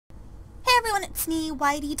Hey everyone, it's me,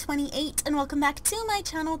 YD28, and welcome back to my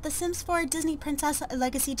channel, The Sims 4 Disney Princess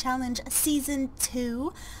Legacy Challenge Season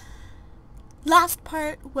 2. Last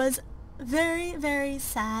part was very, very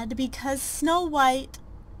sad because Snow White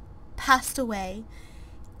passed away.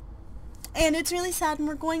 And it's really sad and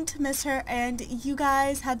we're going to miss her, and you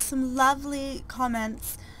guys had some lovely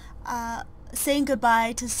comments saying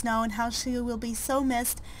goodbye to Snow and how she will be so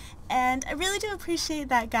missed. And I really do appreciate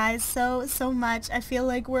that, guys, so much. I feel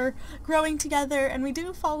like we're growing together and we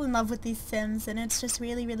do fall in love with these Sims, and it's just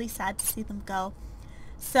really, really sad to see them go.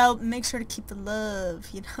 So make sure to keep the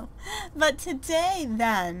love, you know. But today,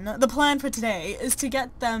 then, the plan for today is to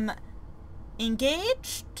get them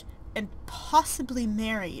engaged and possibly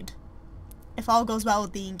married, if all goes well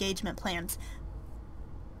with the engagement plans.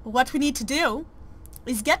 What we need to do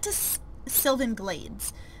is get to Sylvan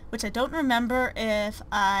Glades, which I don't remember if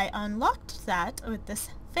I unlocked that with this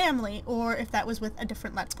family or if that was with a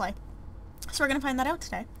different Let's Play. So we're going to find that out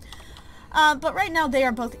today. But right now they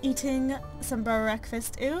are both eating some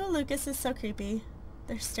breakfast. Ew, Lucas is so creepy.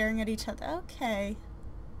 They're staring at each other. Okay.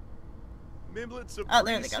 Oh,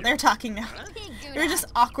 there they go. They're talking now. They're just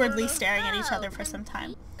awkwardly staring at each other for some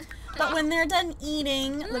time. But when they're done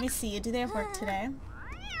eating, let me see, do they have work today?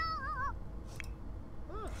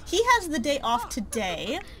 He has the day off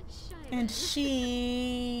today, and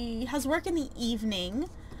she has work in the evening.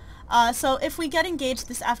 So if we get engaged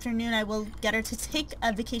this afternoon, I will get her to take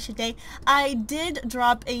a vacation day. I did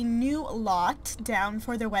drop a new lot down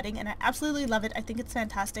for their wedding, and I absolutely love it. I think it's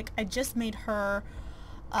fantastic. I just made her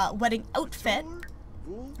wedding outfit,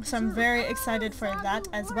 so I'm very excited for that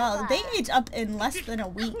as well. They age up in less than a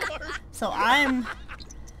week, so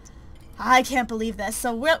I can't believe this.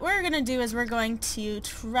 So what we're going to do is we're going to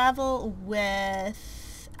travel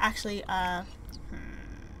with, actually, yeah,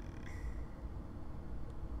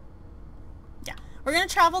 we're going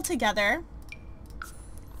to travel together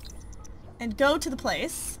and go to the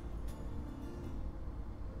place,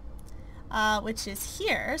 which is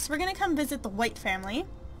here. So we're going to come visit the White family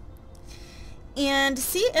and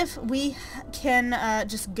see if we can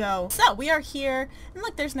just go. So we are here, and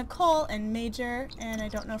look, there's Nicole and Major, and I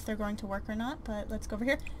don't know if they're going to work or not, but let's go over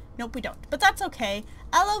here. Nope, we don't, but that's okay.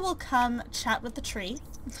 Ella will come chat with the tree.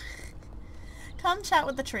 Come chat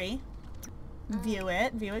with the tree. View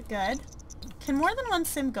it good. Can more than one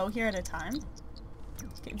Sim go here at a time?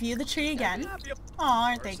 Okay, view the tree again. Aw,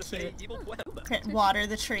 aren't they cute? Okay, water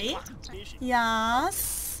the tree.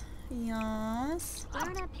 Yes. Yes.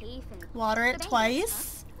 Water it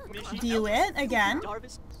twice. View it again.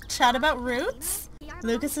 Chat about roots.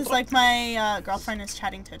 Lucas is like my girlfriend is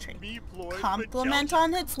chatting to a tree. Compliment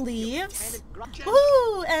on its leaves.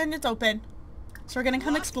 Woo! And it's open. So we're gonna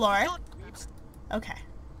come explore. Okay.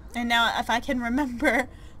 And now if I can remember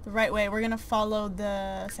the right way, we're gonna follow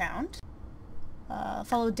the sound.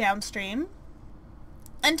 Follow downstream.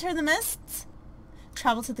 Enter the mists.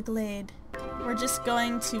 Travel to the glade. We're just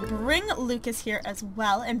going to bring Lucas here as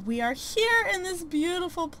well, and we are here in this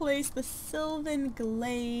beautiful place, the Sylvan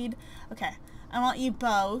Glade. Okay, I want you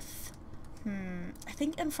both. I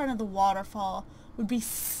think in front of the waterfall would be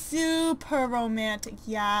super romantic.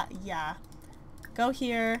 Yeah. Go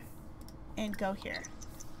here, and go here.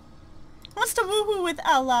 Wants to woohoo with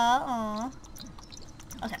Ella. Aw.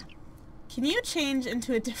 Okay. Can you change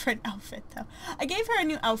into a different outfit, though? I gave her a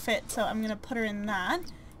new outfit, so I'm gonna put her in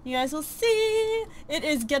that. You guys will see. It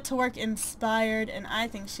is Get to Work inspired, and I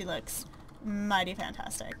think she looks mighty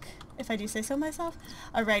fantastic, if I do say so myself.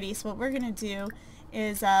 Alrighty, so what we're gonna do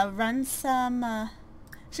is run some,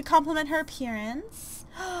 should compliment her appearance.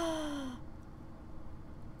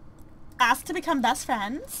 Ask to become best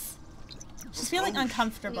friends. She's feeling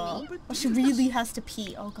uncomfortable. Oh, she really has to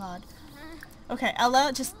pee. Oh god. Okay,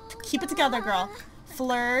 Ella, just keep it together, girl.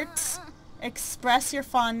 Flirt. Express your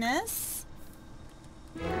fondness.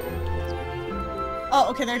 Oh,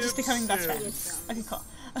 okay, they're just becoming best friends. Okay, cool.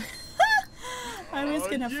 I was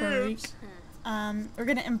gonna freak. We're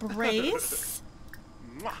gonna embrace.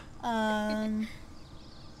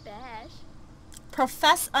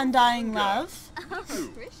 Profess undying love.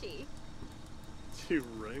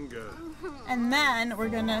 And then we're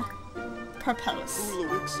gonna propose.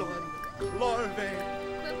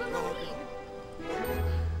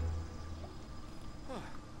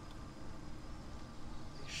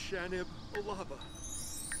 Shanib Olava.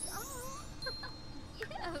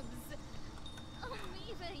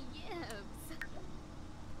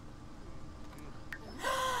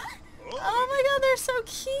 Oh my god, they're so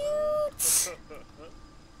cute!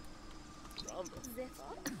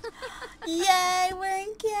 Yay, we're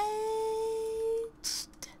engaged!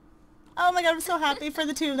 Oh my god, I'm so happy for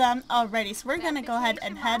the two of them. Alrighty, so we're gonna go ahead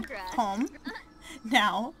and head home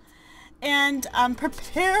now. And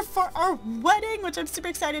prepare for our wedding, which I'm super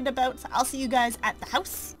excited about. So I'll see you guys at the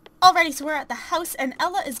house. Alrighty, so we're at the house, and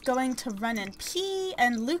Ella is going to run and pee,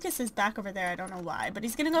 and Lucas is back over there. I don't know why, but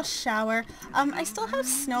he's gonna go shower. I still have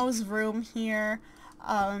Snow's room here.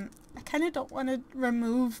 I kind of don't want to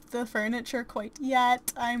remove the furniture quite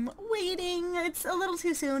yet. I'm waiting. It's a little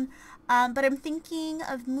too soon. But I'm thinking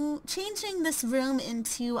of changing this room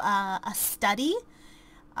into a study.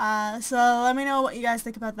 So let me know what you guys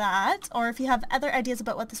think about that, or if you have other ideas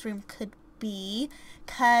about what this room could be,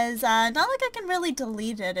 because not like I can really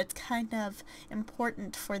delete it. It's kind of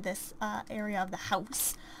important for this area of the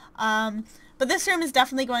house. But this room is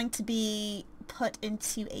definitely going to be put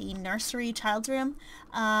into a nursery child's room,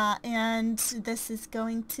 and this is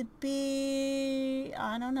going to be,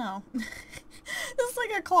 I don't know, this is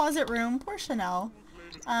like a closet room. Poor Chanel.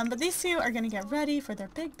 But these two are going to get ready for their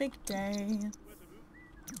big day.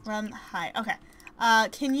 Hi. Okay.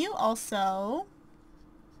 Can you also...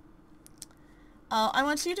 I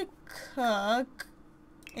want you to cook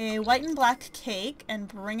a white and black cake and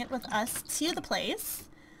bring it with us to the place.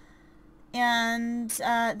 And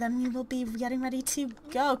then we will be getting ready to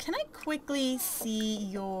go. Can I quickly see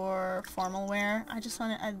your formal wear? I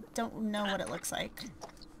don't know what it looks like.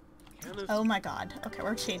 Oh my god. Okay,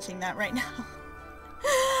 we're changing that right now.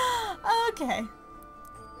 Okay.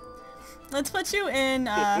 Let's put you in,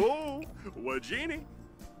 Wajini.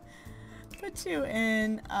 put you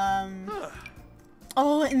in,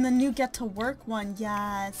 oh, in the new Get to Work one,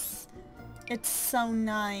 yes. It's so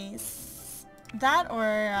nice. That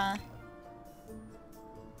or,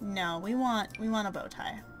 no, we want a bow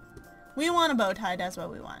tie. We want a bow tie, that's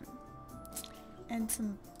what we want. And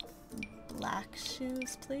some black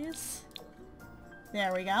shoes, please.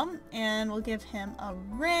 There we go. And we'll give him a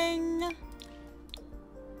ring,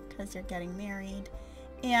 because you're getting married.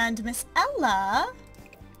 And Miss Ella,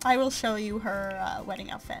 I will show you her wedding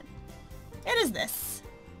outfit. It is this.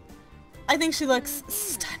 I think she looks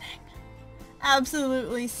stunning.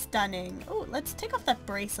 Absolutely stunning. Oh, let's take off that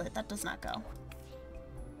bracelet. That does not go.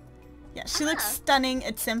 Yeah, she looks stunning.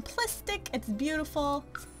 It's simplistic. It's beautiful.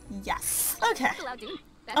 Yes. Okay.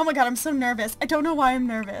 Oh my god, I'm so nervous. I don't know why I'm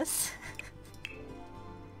nervous.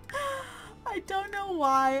 I don't know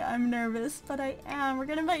why I'm nervous, but I am. We're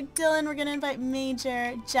gonna invite Dylan, we're gonna invite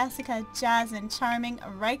Major, Jessica, Jasmine, Charming,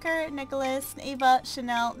 Riker, Nicholas, Ava,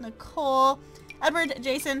 Chanel, Nicole, Edward,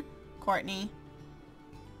 Jason, Courtney.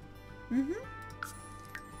 We're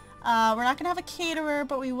not gonna have a caterer,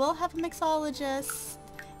 but we will have a mixologist,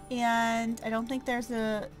 and I don't think there's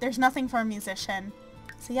nothing for a musician.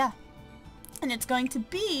 So yeah. And it's going to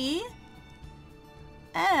be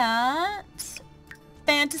at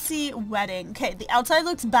Fantasy Wedding. Okay, the outside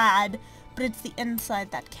looks bad, but it's the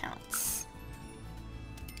inside that counts.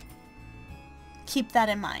 Keep that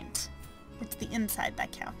in mind. It's the inside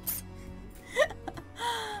that counts.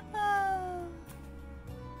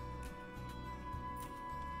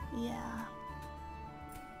 Yeah.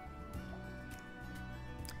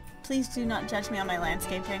 Please do not judge me on my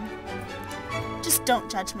landscaping. Just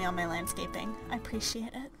don't judge me on my landscaping. I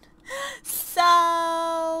appreciate it.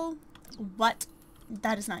 So, what?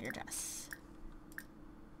 That is not your dress.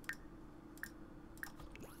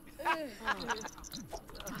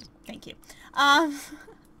 Thank you.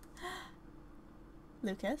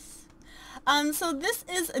 Lucas. So this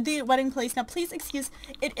is the wedding place. Now please excuse,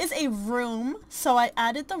 it is a room, so I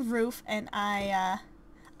added the roof and I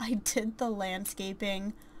did the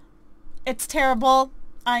landscaping. It's terrible.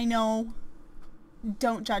 I know.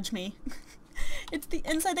 Don't judge me. It's the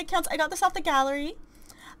inside that counts. I got this off the gallery.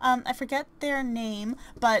 I forget their name,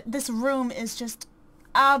 but this room is just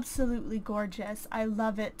absolutely gorgeous. I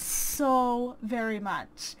love it so very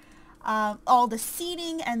much. All the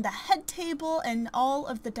seating and the head table and all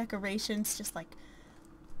of the decorations just like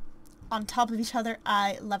on top of each other.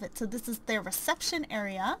 I love it. So this is their reception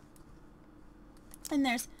area. And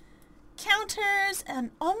there's counters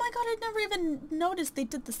and oh my god, I never even noticed they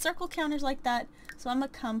did the circle counters like that. So I'm gonna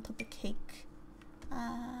come put the cake,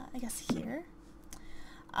 I guess here.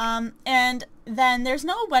 And then there's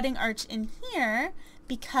no wedding arch in here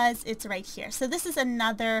because it's right here. So this is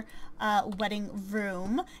another wedding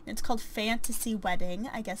room, and it's called Fantasy Wedding,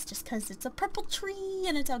 I guess just because it's a purple tree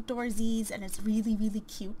and it's outdoorsies and it's really, really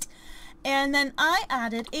cute. And then I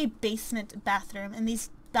added a basement bathroom, and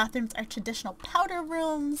these bathrooms are traditional powder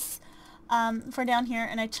rooms for down here,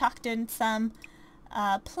 and I chalked in some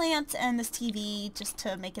plants and this TV just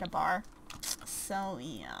to make it a bar. So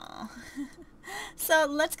yeah. So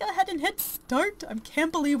let's go ahead and hit start. I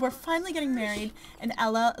can't believe we're finally getting married, and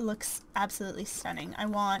Ella looks absolutely stunning.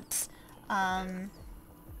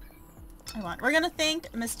 We're gonna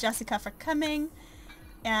thank Miss Jessica for coming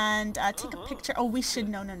and take a picture. Oh, we should,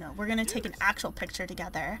 no. We're gonna take an actual picture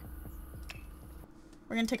together.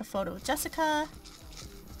 We're gonna take a photo with Jessica.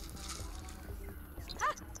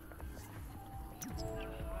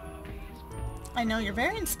 I know, you're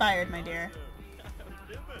very inspired, my dear.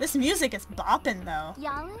 This music is bopping, though.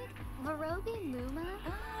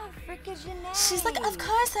 She's like, of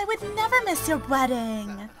course, I would never miss your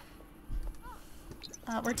wedding.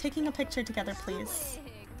 We're taking a picture together, please.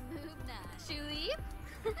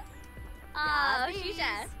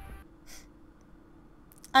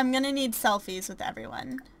 I'm gonna need selfies with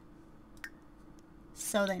everyone.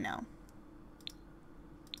 So they know.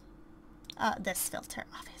 This filter,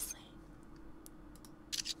 obviously.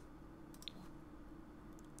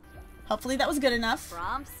 Hopefully that was good enough.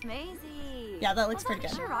 Yeah, that looks pretty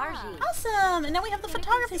good. Awesome! And now we have the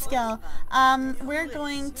photography skill. We're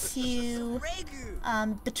going to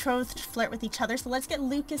betrothed flirt with each other. So let's get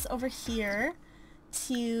Lucas over here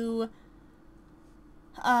to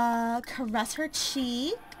caress her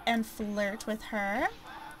cheek and flirt with her.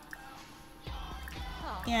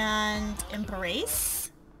 And embrace.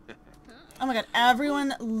 Oh my god,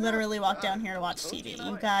 everyone literally walked down here to watch TV.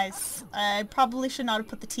 You guys, I probably should not have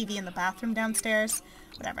put the TV in the bathroom downstairs.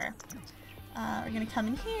 Whatever. We're gonna come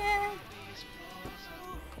in here.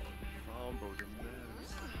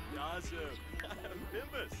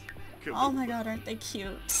 Oh my god, aren't they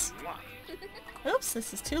cute? Oops,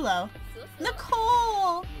 this is too low.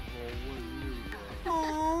 Nicole!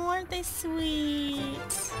 Oh, aren't they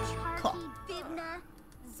sweet? Cool.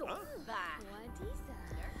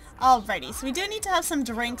 Alrighty, so we do need to have some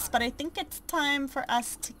drinks, but I think it's time for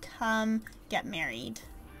us to come get married.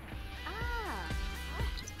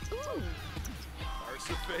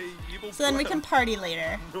 So then we can party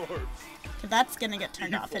later. That's gonna get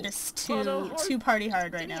turned off. It is too party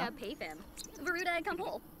hard right now. Okay,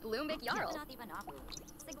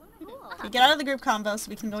 get out of the group convo so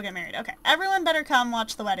we can go get married. Okay, everyone better come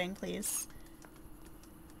watch the wedding, please.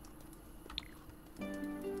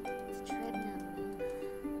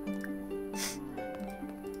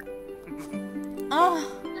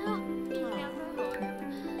 Oh.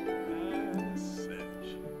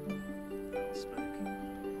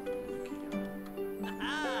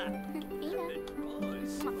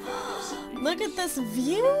 Look at this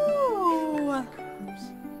view! Oh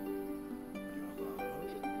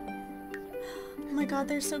my god,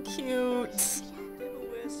 they're so cute.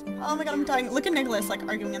 Oh my god, I'm dying. Look at Nicholas, like,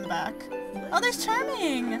 arguing in the back. Oh, there's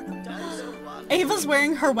Charming! Ava's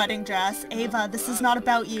wearing her wedding dress. Ava, this is not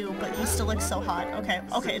about you, but you still look so hot. Okay,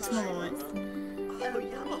 okay, it's the moment.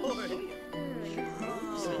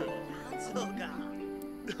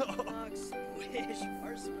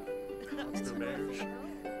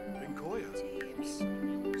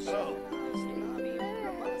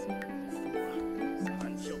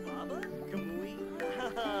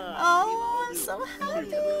 Oh, I'm so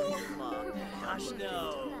happy.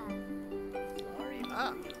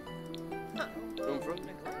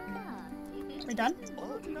 Are we done?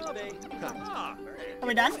 Are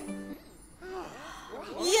we done?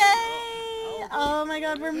 Yay! Oh my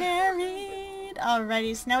god, we're married!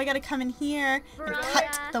 Alrighty, so now we gotta come in here and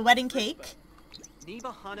cut the wedding cake.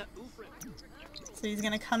 So he's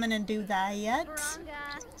gonna come in and do that yet.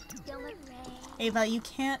 Ava, you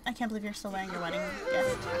can't, I can't believe you're still wearing your wedding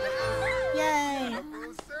gift. Yay!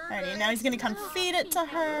 Alrighty, now he's gonna come feed it to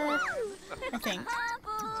her, I think.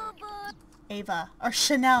 Ava, or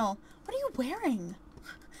Chanel, what are you wearing?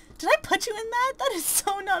 Did I put you in that? That is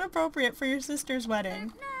so not appropriate for your sister's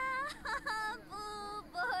wedding.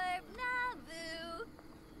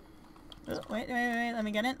 Oh, wait, let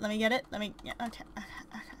me get it, okay.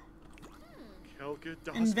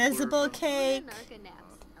 Invisible cake.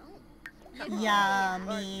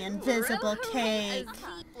 Yummy, invisible cake.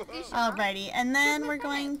 Alrighty, and then we're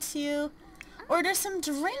going to order some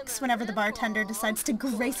drinks whenever the bartender decides to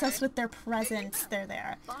grace us with their presence. They're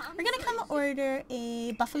there. We're gonna come order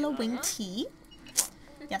a buffalo wing tea.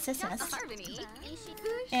 Yes.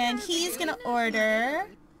 And he's gonna order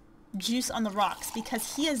juice on the rocks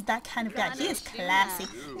because he is that kind of guy. He is classy.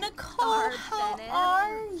 Nicole, how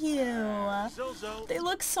are you? They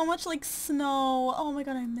look so much like snow. Oh my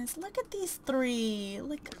god, I miss. Look at these three.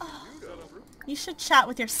 Like, oh. You should chat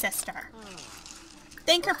with your sister.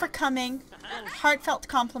 Thank her for coming. Heartfelt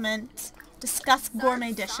compliment. Discuss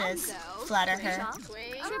gourmet dishes. Flatter her.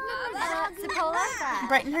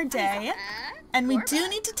 Brighten her day. And we do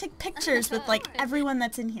need to take pictures with, like, everyone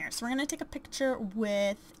that's in here. So we're going to take a picture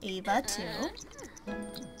with Ava, too.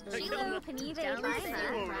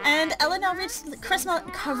 And Ella now reached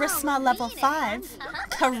charisma level 5.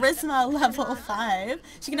 Charisma level 5.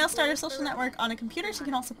 She can now start a social network on a computer. She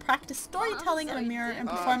can also practice storytelling in a mirror and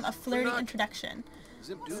perform a flirty introduction.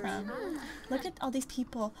 So, look at all these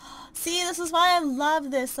people. See, this is why I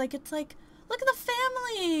love this. Like, it's like, look at the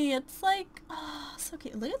family. It's like, oh, so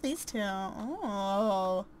cute. Look at these two.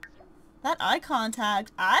 Oh, that eye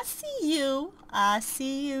contact. I see you. I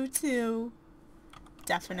see you too.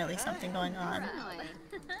 Definitely something going on.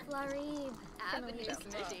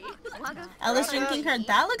 Ella's drinking her.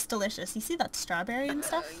 That looks delicious. You see that strawberry and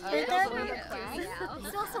stuff right there?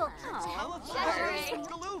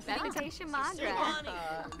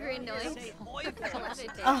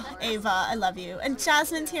 Oh, Ava, I love you. And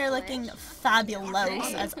Jasmine's here looking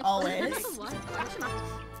fabulous as always.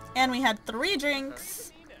 And we had 3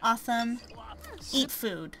 drinks. Awesome. Eat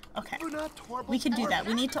food. Okay. We can do that.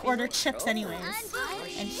 We need to order chips anyways.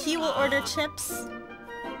 And he will order chips.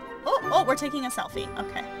 Oh, we're taking a selfie.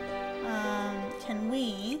 Okay. Can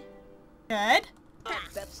we? Good.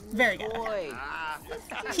 Very good. Okay.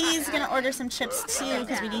 He's gonna order some chips too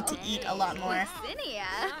because we need to eat a lot more.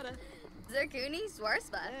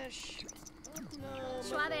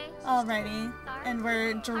 Alrighty. And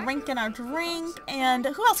we're drinking our drink. And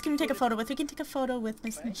who else can we take a photo with? We can take a photo with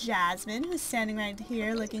Miss Jasmine, who's standing right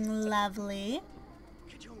here looking lovely.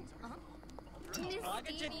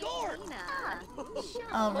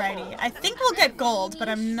 Alrighty. I think we'll get gold, but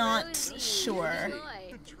I'm not sure.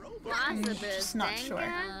 I'm just not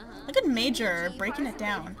sure. Look at Major breaking it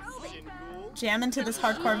down. Jam into this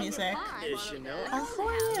hardcore music. Who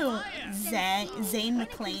are you? Zane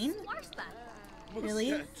McLean?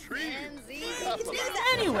 Really?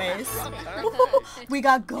 Anyways. We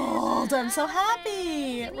got gold. I'm so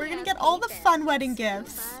happy. We're gonna get all the fun wedding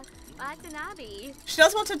gifts. She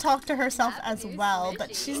does want to talk to herself as well,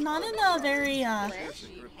 but she's not in a very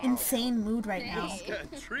insane mood right now.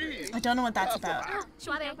 I don't know what that's about.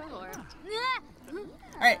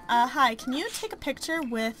 Alright, hi, can you take a picture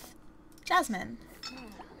with Jasmine?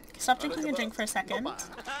 Stop drinking your drink for a second.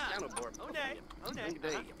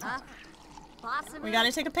 We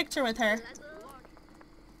gotta take a picture with her.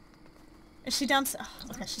 Is she down? Oh,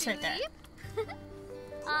 okay, she's right there.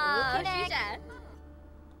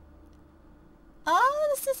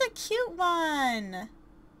 Oh, this is a cute one.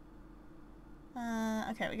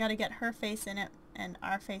 Okay, we gotta get her face in it and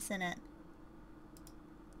our face in it.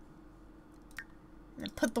 And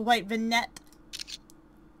then put the white vignette.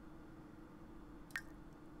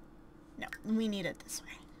 No, we need it this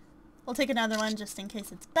way. We'll take another one just in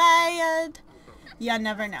case it's bad. You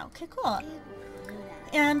never know. Okay, cool.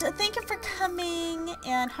 And thank you for coming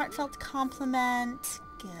and heartfelt compliment.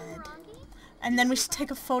 Good. And then we should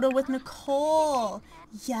take a photo with Nicole.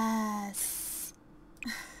 Yes.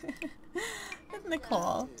 With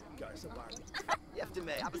Nicole.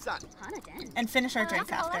 And finish our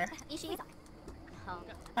drink after.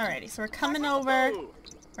 Alrighty, so we're coming over.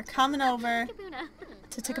 We're coming over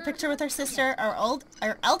to take a picture with our sister,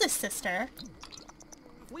 our eldest sister.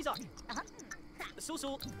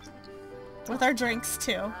 With our drinks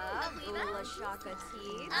too.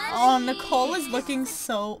 Oh, Nicole is looking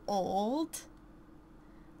so old.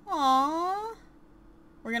 Aww.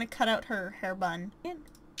 We're gonna cut out her hair bun.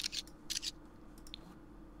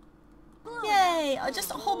 Yay!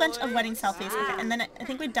 Just a whole bunch of wedding selfies. Okay, and then I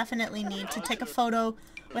think we definitely need to take a photo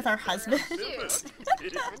with our husband.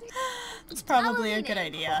 It's probably a good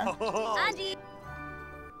idea.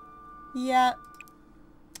 Yep.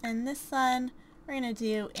 And this one we're gonna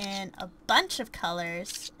do in a bunch of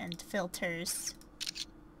colors and filters.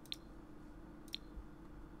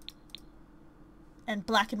 And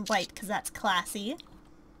black and white, because that's classy.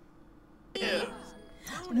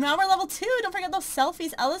 Now we're level 2. Don't forget those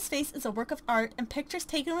selfies. Ella's face is a work of art, and pictures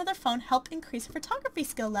taken with her phone help increase her photography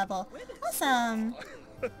skill level. Awesome.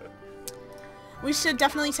 We should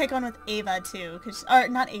definitely take one with Ava too, or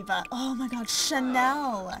not Ava. Oh my God,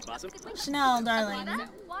 Chanel. Chanel, darling.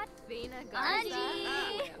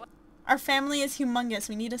 Our family is humongous.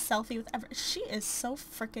 We need a selfie with everyone. She is so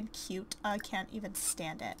freaking cute. I can't even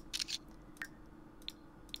stand it.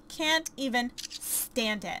 Can't even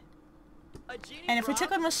stand it. And if we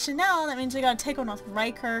took one with Chanel, that means we gotta take one with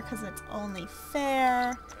Riker, because it's only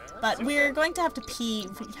fair. But we're going to have to pee.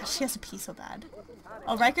 Yeah, she has to pee so bad.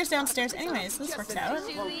 Oh, Riker's downstairs anyways, so this works out.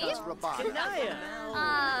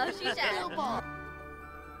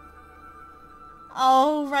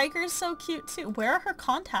 Oh, Riker's so cute too. Where are her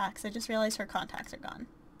contacts? I just realized her contacts are gone.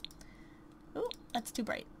 Ooh, that's too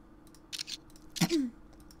bright.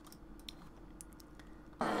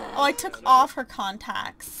 Oh, I took off her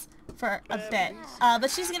contacts for a bit.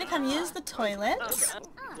 But she's gonna come use the toilet.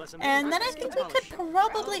 And then I think we could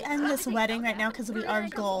probably end this wedding right now because we are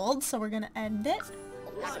gold. So we're gonna end it.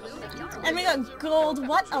 And we got gold.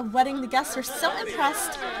 What a wedding. The guests were so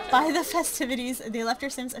impressed by the festivities. They left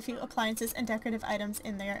your Sims a few appliances and decorative items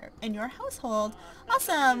in your household.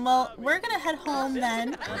 Awesome. Well, we're going to head home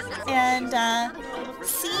then and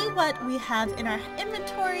see what we have in our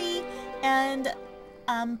inventory and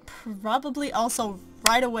probably also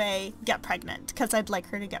right away get pregnant because I'd like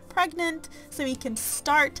her to get pregnant so we can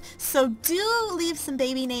start. So do leave some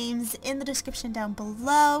baby names in the description down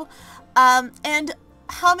below. And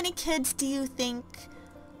how many kids do you think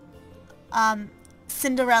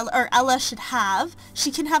Cinderella or Ella should have?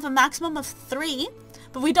 She can have a maximum of 3,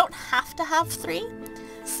 but we don't have to have 3.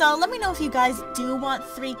 So let me know if you guys do want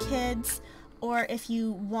 3 kids, or if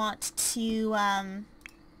you want to,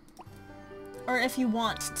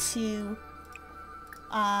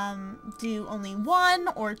 do only 1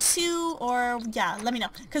 or 2, or yeah, let me know.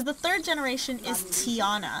 Because the 3rd generation is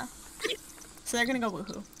Tiana. So they're gonna go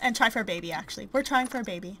woohoo. And try for a baby, actually. We're trying for a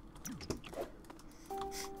baby.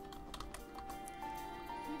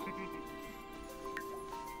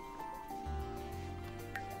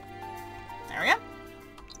 There we go.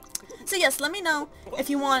 So yes, let me know if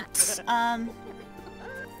you want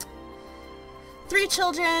 3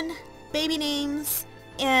 children, baby names,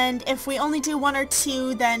 and if we only do 1 or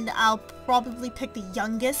 2, then I'll probably pick the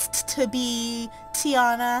youngest to be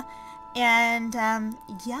Tiana. And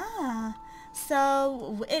yeah.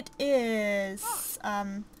 So it is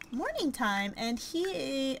morning time, and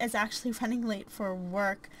he is actually running late for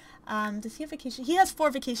work. Does he have vacation? He has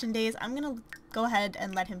 4 vacation days. I'm gonna go ahead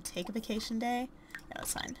and let him take a vacation day. Yeah,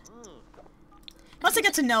 that's fine. He wants to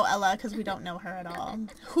get to know Ella because we don't know her at all.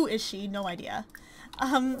 Who is she? No idea.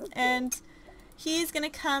 And he's gonna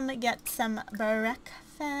come get some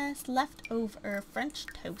breakfast, leftover French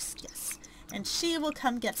toast. Yes. And she will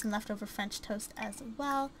come get some leftover French toast as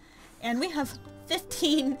well. And we have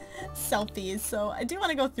 15 selfies, so I do want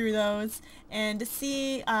to go through those and to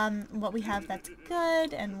see what we have that's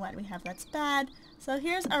good and what we have that's bad. So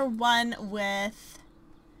here's our one with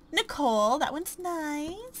Nicole. That one's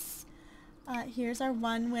nice. Here's our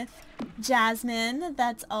one with Jasmine.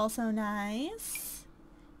 That's also nice.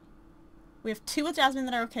 We have 2 with Jasmine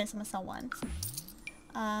that are okay, so I'm going to sell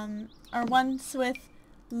 1. Our ones with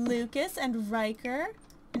Lucas and Riker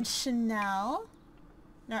and Chanel.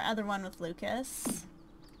 And our other one with Lucas.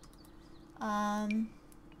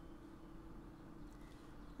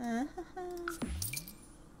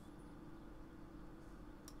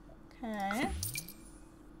 Okay.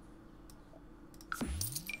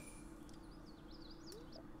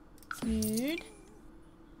 Good.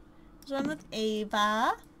 There's one with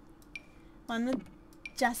Ava. One with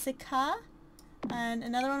Jessica. And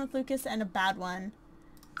another one with Lucas and a bad one.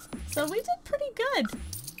 So we did pretty good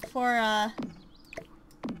for,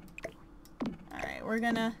 Alright, we're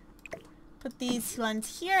gonna put these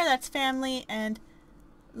ones here. That's family, and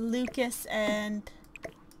Lucas and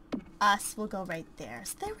us will go right there.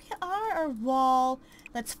 So there we are, our wall.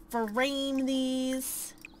 Let's frame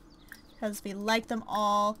these because we like them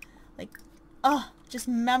all. Like, oh, just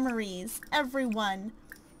memories. Everyone.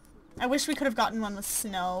 I wish we could have gotten one with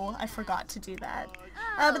snow. I forgot to do that.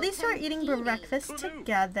 But these two are eating breakfast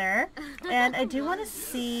together. And I do want to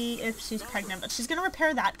see if she's pregnant. But she's going to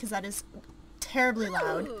repair that because that is terribly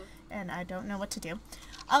loud. And I don't know what to do.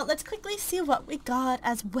 Let's quickly see what we got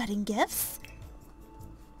as wedding gifts.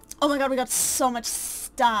 Oh my god, we got so much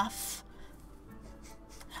stuff.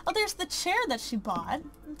 Oh, there's the chair that she bought.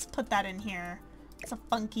 Let's put that in here. It's a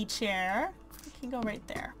funky chair. It can go right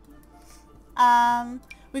there.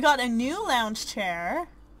 We got a new lounge chair.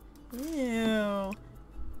 Ew.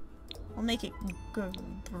 We'll make it go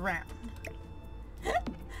brown.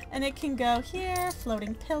 And it can go here.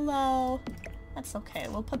 Floating pillow. That's okay.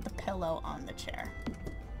 We'll put the pillow on the chair.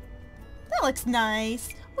 That looks nice.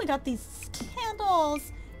 We got these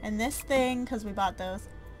candles. And this thing, because we bought those.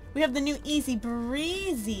 We have the new Easy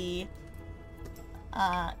Breezy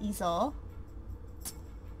easel.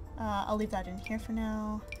 I'll leave that in here for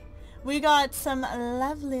now. We got some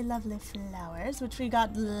lovely, lovely flowers, which we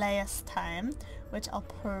got last time, which I'll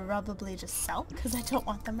probably just sell because I don't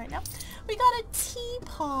want them right now. We got a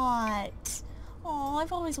teapot. Oh,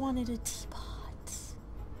 I've always wanted a teapot.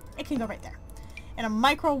 It can go right there. And a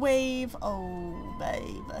microwave. Oh,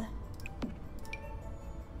 babe.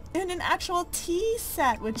 And an actual tea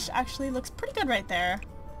set, which actually looks pretty good right there.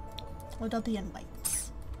 Well, it'll be in white.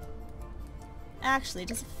 Actually,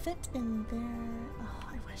 does it fit in there? Oh,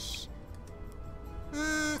 I wish.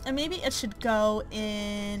 And maybe it should go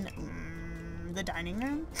in the dining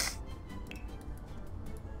room.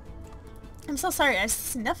 I'm so sorry, I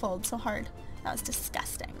sniffled so hard. That was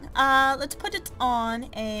disgusting. Let's put it on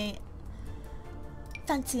a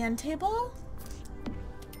fancy end table.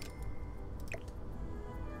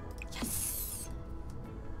 Yes.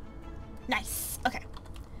 Nice. Okay.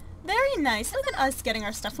 Very nice. Look at us getting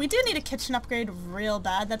our stuff. We do need a kitchen upgrade real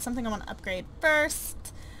bad. That's something I want to upgrade first.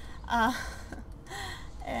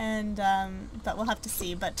 But we'll have to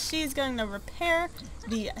see. But she's going to repair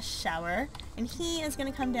the shower, and he is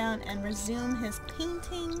going to come down and resume his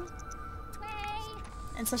painting.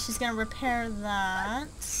 And so she's going to repair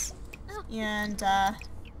that and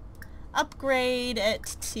upgrade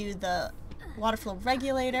it to the water flow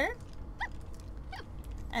regulator,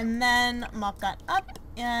 and then mop that up,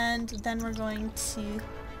 and then we're going to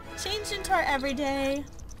change into our everyday.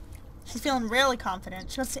 She's feeling really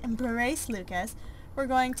confident. She wants to embrace Lucas. We're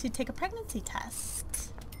going to take a pregnancy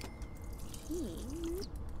test.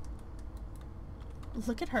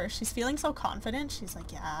 Look at her. She's feeling so confident. She's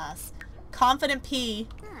like, yes. Confident P.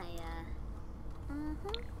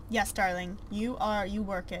 Yes, darling. You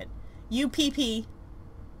work it. You PP.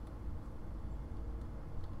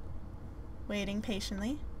 Waiting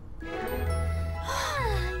patiently.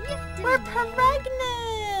 We're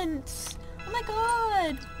pregnant! Oh my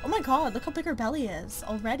god! Oh my god, look how big her belly is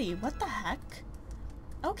already. What the heck?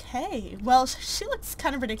 Okay, well, she looks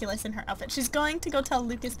kind of ridiculous in her outfit. She's going to go tell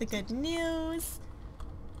Lucas the good news.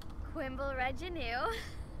 Quimble Reginu.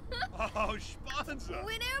 Oh, sponsor.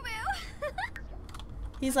 Winoo-boo.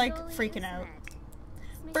 He's like freaking out.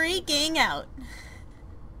 Freaking out.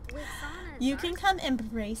 You can come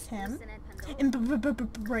embrace him.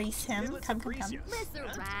 Embrace him. Come.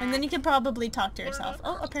 And then you can probably talk to yourself.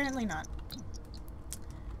 Oh, apparently not.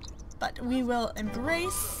 But we will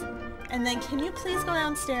embrace. And then can you please go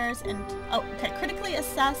downstairs and... Oh, okay. Critically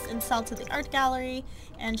assess and sell to the art gallery.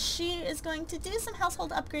 And she is going to do some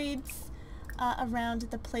household upgrades around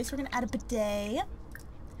the place. We're going to add a bidet.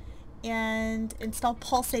 And install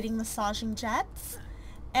pulsating massaging jets.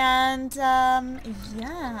 And,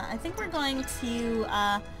 yeah, I think we're going to,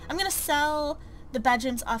 I'm going to sell the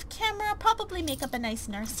bedrooms off camera, probably make up a nice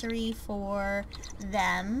nursery for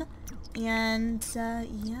them. And,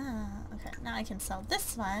 yeah, okay, now I can sell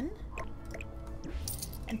this one.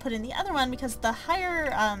 And put in the other one because the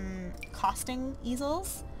higher, costing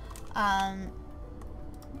easels,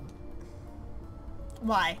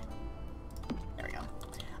 why? There we go.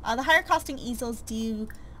 The higher costing easels do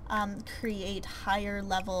create higher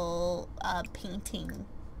level paintings.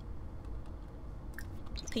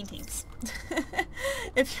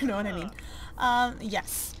 If you know what I mean.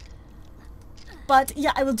 Yes. But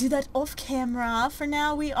yeah, I will do that off camera. For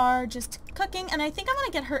now we are just cooking, and I think I want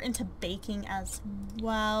to get her into baking as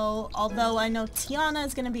well. Although I know Tiana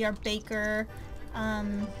is going to be our baker, a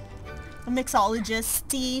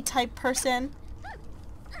mixologist-y type person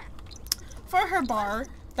for her bar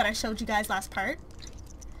that I showed you guys last part.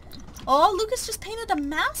 Oh, Lucas just painted a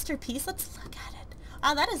masterpiece. Let's look at it.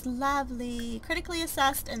 Ah, that is lovely. Critically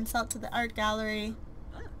assessed and sell to the art gallery.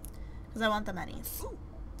 Because I want the monies.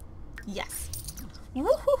 Yes.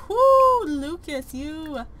 Woohoo! Lucas,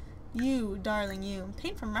 you, darling, you.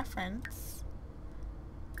 Paint from reference.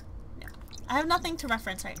 No. I have nothing to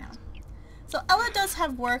reference right now. So Ella does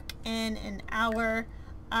have work in an hour.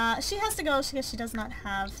 She has to go because she does not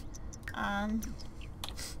have,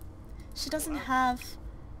 she doesn't have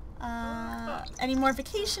any more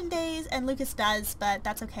vacation days, and Lucas does, but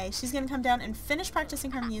that's okay. She's gonna come down and finish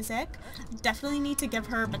practicing her music. Definitely need to give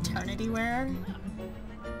her maternity wear.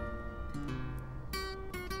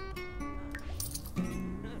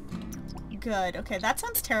 Good. Okay, that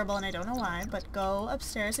sounds terrible and I don't know why, but go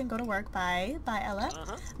upstairs and go to work. Bye. Bye,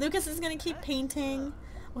 Ella. Lucas is gonna keep painting.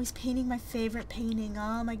 Oh, he's painting my favorite painting.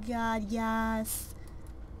 Oh my god, yes.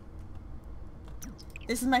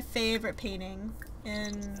 This is my favorite painting.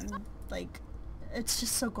 And, like, it's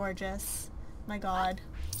just so gorgeous. My god.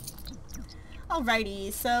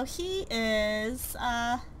 Alrighty, so he is,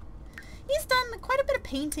 he's done quite a bit of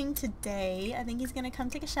painting today. I think he's gonna come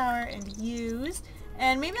take a shower and use.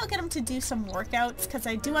 And maybe I'll get him to do some workouts, because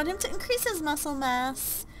I do want him to increase his muscle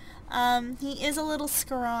mass. He is a little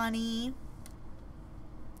scrawny.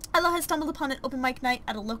 Ella has stumbled upon an open mic night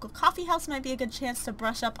at a local coffee house. Might be a good chance to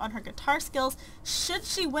brush up on her guitar skills. Should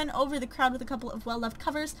she win over the crowd with a couple of well-loved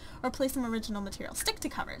covers, or play some original material? Stick to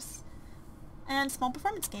covers. And small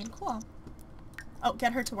performance gain. Cool. Oh,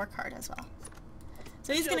 get her to work hard as well.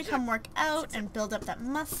 So he's going to come work out and build up that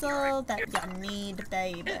muscle that you need,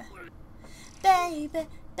 baby. Baby,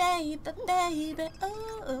 baby, baby,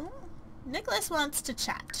 ooh. Nicholas wants to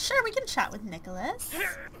chat. Sure, we can chat with Nicholas.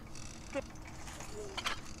 There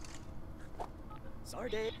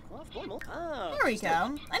we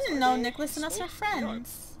go. I didn't know Nicholas and us are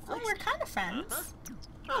friends. Oh, we're kind of friends.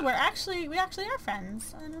 Oh, we actually are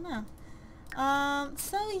friends. I don't know.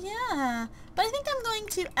 So yeah. But I think I'm going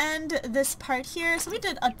to end this part here. So we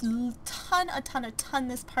did a ton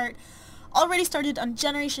this part. Already started on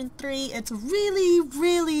Generation 3. It's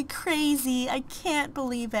really crazy. I can't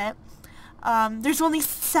believe it. There's only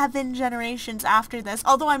 7 generations after this.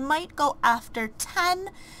 Although I might go after 10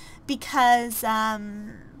 because,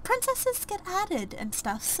 princesses get added and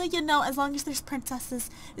stuff. So, you know, as long as there's princesses,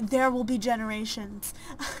 there will be generations.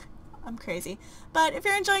 I'm crazy. But if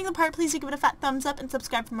you're enjoying the part, please do give it a fat thumbs up and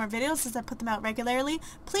subscribe for more videos as I put them out regularly.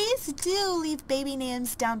 Please do leave baby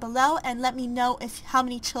names down below and let me know how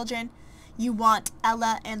many children you want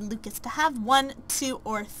Ella and Lucas to have. 1, 2,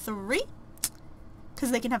 or 3. Because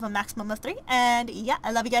they can have a maximum of 3. And yeah,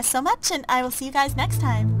 I love you guys so much and I will see you guys next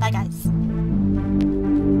time. Bye guys.